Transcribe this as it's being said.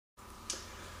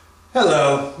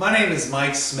Hello, my name is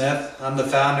Mike Smith. I'm the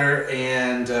founder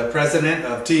and president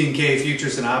of T&K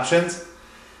Futures and Options,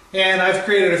 and I've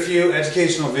created a few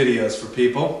educational videos for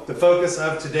people. The focus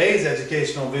of today's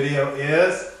educational video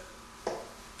is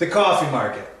the coffee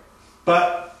market.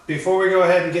 But before we go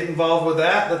ahead and get involved with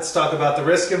that, let's talk about the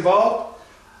risk involved.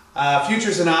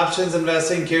 Futures and options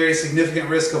investing carries significant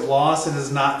risk of loss and is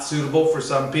not suitable for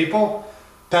some people.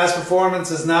 Past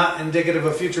performance is not indicative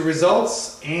of future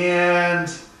results, and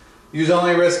use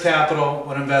only risk capital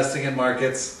when investing in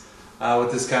markets with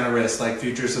this kind of risk, like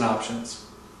futures and options.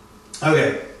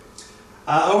 Okay,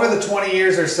 over the 20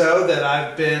 years or so that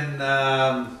I've been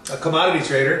a commodity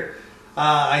trader,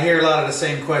 I hear a lot of the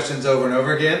same questions over and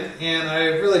over again, and I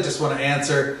really just want to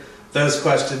answer those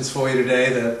questions for you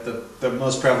today, the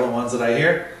most prevalent ones that I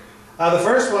hear. The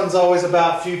first one's always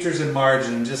about futures and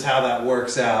margin and just how that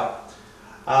works out.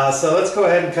 So let's go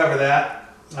ahead and cover that.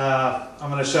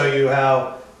 I'm going to show you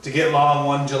how to get long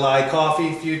one July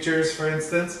coffee futures, for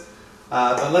instance.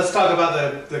 But let's talk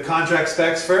about the contract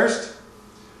specs first.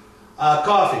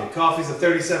 Coffee. Coffee's a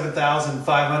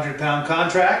 37,500 pound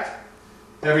contract.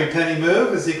 Every penny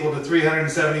move is equal to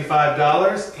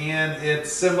 $375, and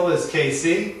its symbol is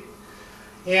KC.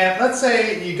 And let's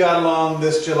say you got along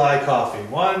this July coffee.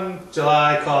 One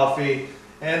July coffee,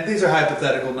 and these are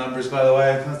hypothetical numbers, by the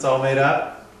way. That's all made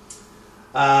up.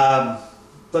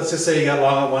 Let's just say you got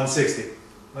long at 160.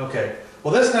 Okay,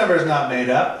 well this number is not made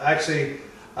up. Actually,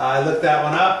 I looked that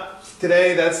one up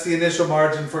today. That's the initial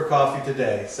margin for coffee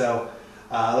today. So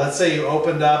let's say you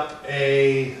opened up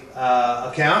a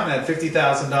account and had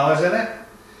 $50,000 in it,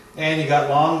 and you got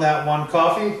long that one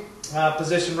coffee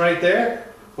position right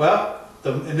there. Well,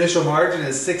 the initial margin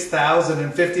is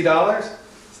 $6,050. So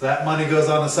that money goes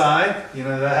on the side. You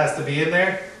know, that has to be in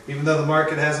there, even though the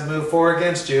market hasn't moved for or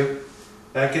against you.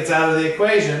 That gets out of the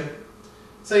equation.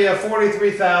 So you have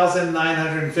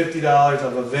 $43,950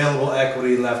 of available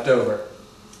equity left over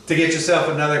to get yourself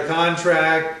another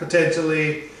contract,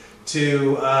 potentially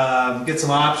to get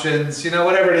some options, you know,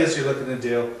 whatever it is you're looking to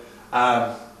do.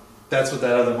 That's what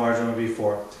that other margin would be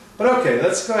for. But okay,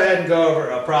 let's go ahead and go over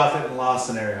a profit and loss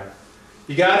scenario.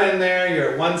 You got in there,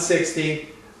 you're at 160,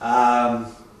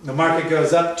 the market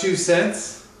goes up 2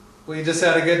 cents. Well, you just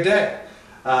had a good day.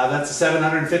 That's a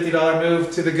 $750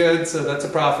 move to the good, so that's a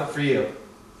profit for you.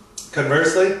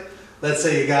 Conversely, let's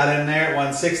say you got in there at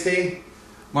 160,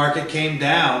 market came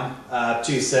down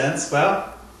 2 cents.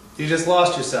 Well, you just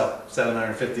lost yourself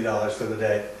 $750 for the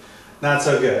day. Not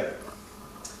so good.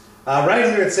 Right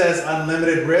here it says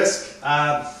unlimited risk.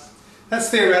 That's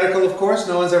theoretical, of course.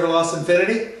 No one's ever lost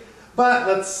infinity. But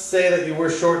let's say that you were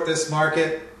short this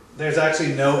market. There's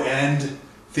actually no end,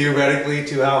 theoretically,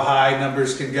 to how high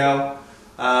numbers can go,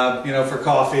 you know, for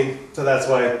coffee. So that's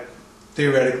why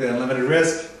theoretically unlimited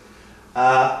risk.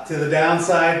 To the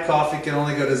downside, coffee can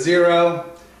only go to 0.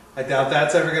 I doubt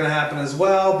that's ever going to happen as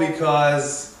well,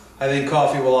 because I think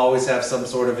coffee will always have some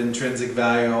sort of intrinsic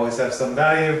value, always have some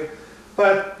value.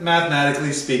 But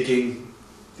mathematically speaking,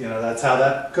 you know, that's how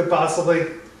that could possibly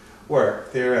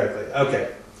work, theoretically.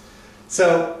 Okay,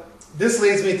 so this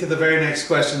leads me to the very next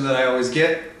question that I always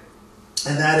get,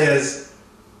 and that is,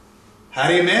 how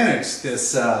do you manage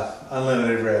this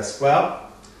unlimited risk?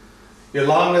 Well, you're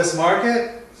long this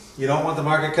market. You don't want the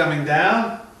market coming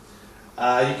down.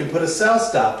 You can put a sell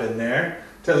stop in there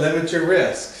to limit your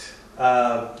risk.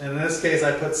 In this case,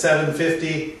 I put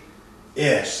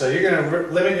 750-ish. So you're going to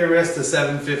limit your risk to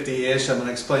 750-ish. I'm going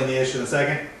to explain the issue in a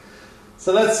second.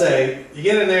 So let's say you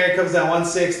get in there, it comes down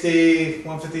 160,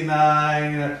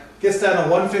 159, you know, gets down to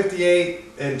 158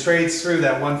 and trades through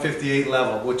that 158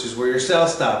 level, which is where your sell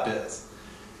stop is.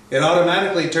 It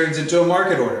automatically turns into a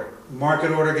market order.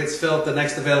 Market order gets filled at the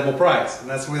next available price, and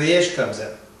that's where the ish comes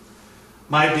in.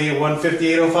 Might be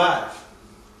 158.05.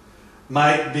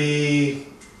 Might be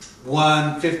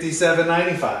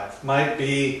 157.95. Might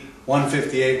be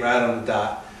 158 right on the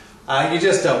dot. You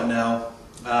just don't know.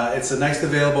 It's the next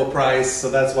available price, so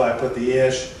that's why I put the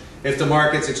ish. If the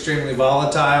market's extremely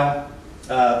volatile,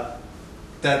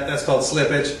 that's called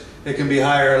slippage. It can be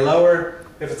higher or lower.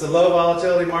 If it's a low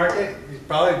volatility market, you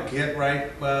probably get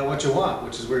right what you want,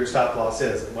 which is where your stop loss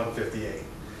is at 158.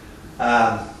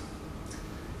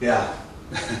 Yeah,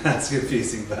 that's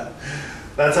confusing, but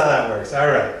that's how that works. All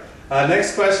right.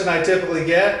 Next question I typically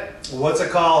get, what's a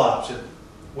call option?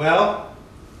 Well,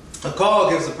 a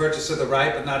call gives the purchaser the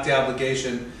right but not the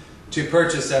obligation to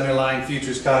purchase the underlying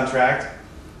futures contract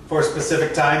for a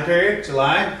specific time period,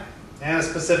 July, and a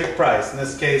specific price, in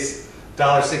this case,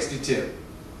 $1.62.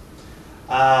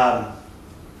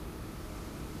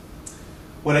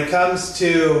 When it comes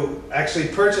to actually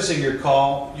purchasing your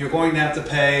call, you're going to have to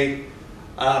pay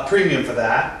premium for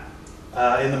that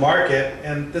in the market.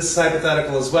 And this is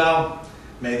hypothetical as well,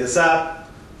 made this up.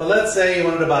 But let's say you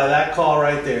wanted to buy that call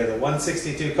right there, the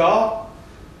 162 call,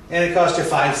 and it cost you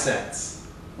 5 cents.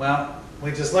 Well,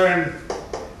 we just learned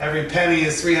every penny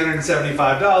is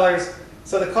 $375.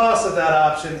 So the cost of that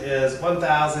option is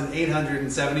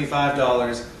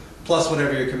 $1,875 plus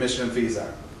whatever your commission and fees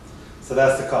are. So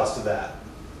that's the cost of that.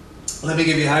 Let me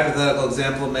give you a hypothetical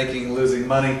example of losing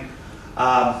money.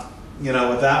 You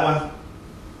know, with that one,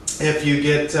 if you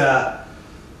get,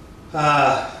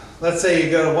 let's say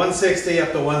you go to 160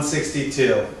 up to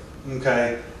 162,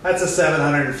 okay, that's a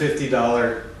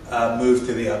 $750 move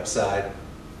to the upside.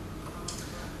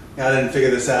 Now, I didn't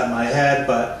figure this out in my head,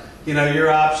 but you know, your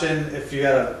option, if you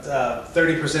got a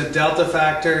 30% delta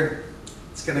factor,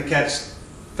 it's going to catch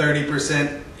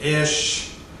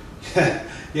 30%-ish,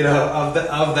 you know,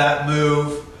 of that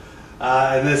move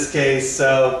in this case.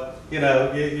 So, you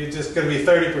know, you're just going to be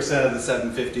 30% of the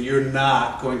 750. You're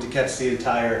not going to catch the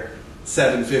entire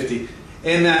 750.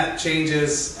 And that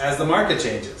changes as the market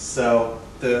changes. So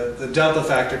the delta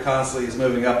factor constantly is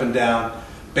moving up and down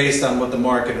based on what the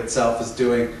market itself is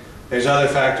doing. There's other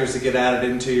factors that get added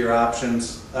into your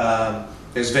options.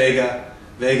 There's Vega.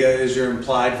 Vega is your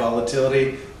implied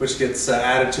volatility, which gets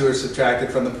added to or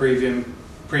subtracted from the premium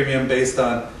based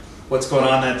on what's going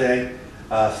on that day.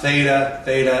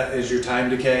 Theta is your time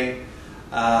decay.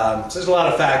 So there's a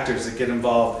lot of factors that get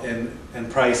involved in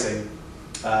pricing.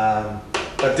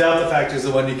 But delta factor is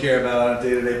the one you care about on a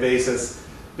day-to-day basis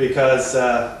because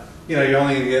you know, you're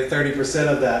only going to get 30%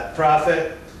 of that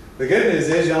profit. The good news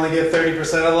is you only get 30%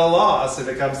 of the loss if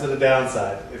it comes to the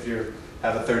downside, if you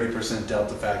have a 30%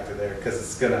 delta factor there, because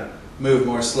it's going to move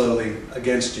more slowly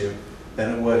against you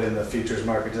than it would in the futures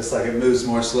market, just like it moves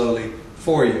more slowly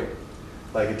for you,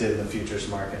 like it did in the futures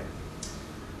market.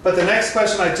 But the next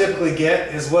question I typically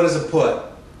get is, what is a put?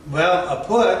 Well, a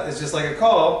put is just like a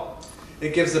call.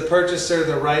 It gives the purchaser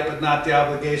the right but not the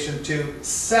obligation to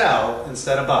sell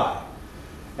instead of buy.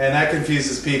 And that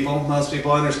confuses people. Most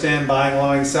people understand buying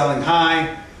low and selling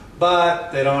high,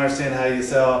 but they don't understand how you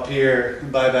sell up here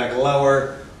and buy back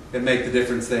lower and make the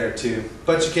difference there too.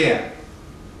 But you can.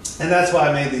 And that's why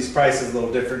I made these prices a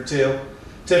little different too.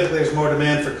 Typically there's more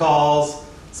demand for calls,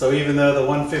 so even though the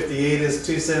 158 is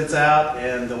 2 cents out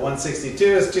and the 162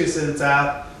 is 2 cents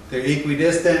out, they're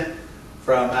equidistant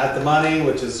from at the money,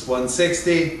 which is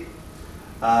 160. It's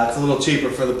a little cheaper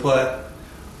for the put.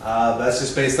 That's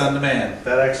just based on demand.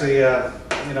 That actually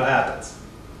you know, happens.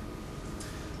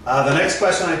 The next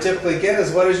question I typically get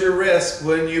is, what is your risk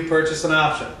when you purchase an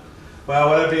option? Well,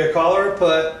 whether it be a call or a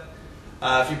put,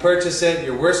 if you purchase it,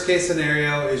 your worst case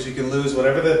scenario is you can lose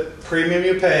whatever the premium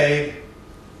you paid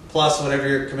plus whatever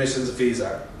your commissions and fees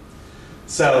are.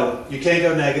 So you can't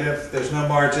go negative. There's no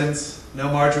margins,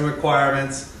 no margin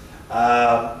requirements.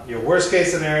 Your worst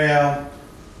case scenario,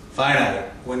 finite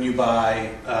when you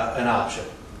buy an option.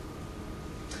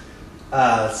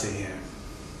 Let's see here.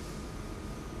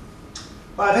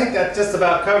 Well, I think that just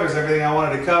about covers everything I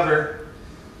wanted to cover.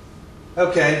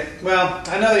 Okay, well,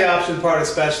 I know the option part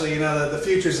especially, you know, the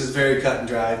futures is very cut and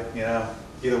dried, you know,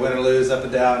 either win or lose, up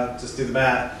and down, just do the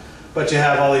math. But you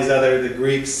have all these other, the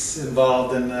Greeks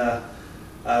involved in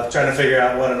trying to figure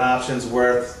out what an option's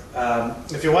worth.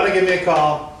 If you want to give me a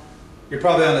call, you're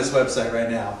probably on this website right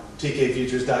now,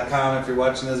 tkfutures.com if you're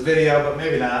watching this video, but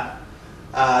maybe not.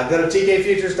 Go to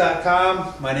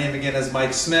tkfutures.com. My name again is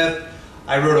Mike Smith.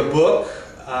 I wrote a book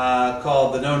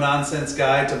called The No Nonsense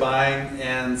Guide to Buying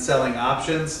and Selling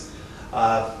Options.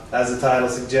 As the title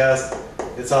suggests,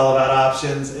 it's all about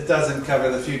options. It doesn't cover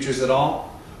the futures at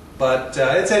all, but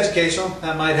it's educational.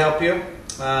 That might help you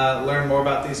learn more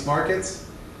about these markets.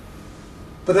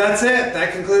 But that's it.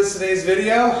 That concludes today's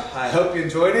video. I hope you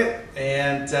enjoyed it,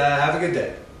 and have a good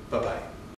day. Bye-bye.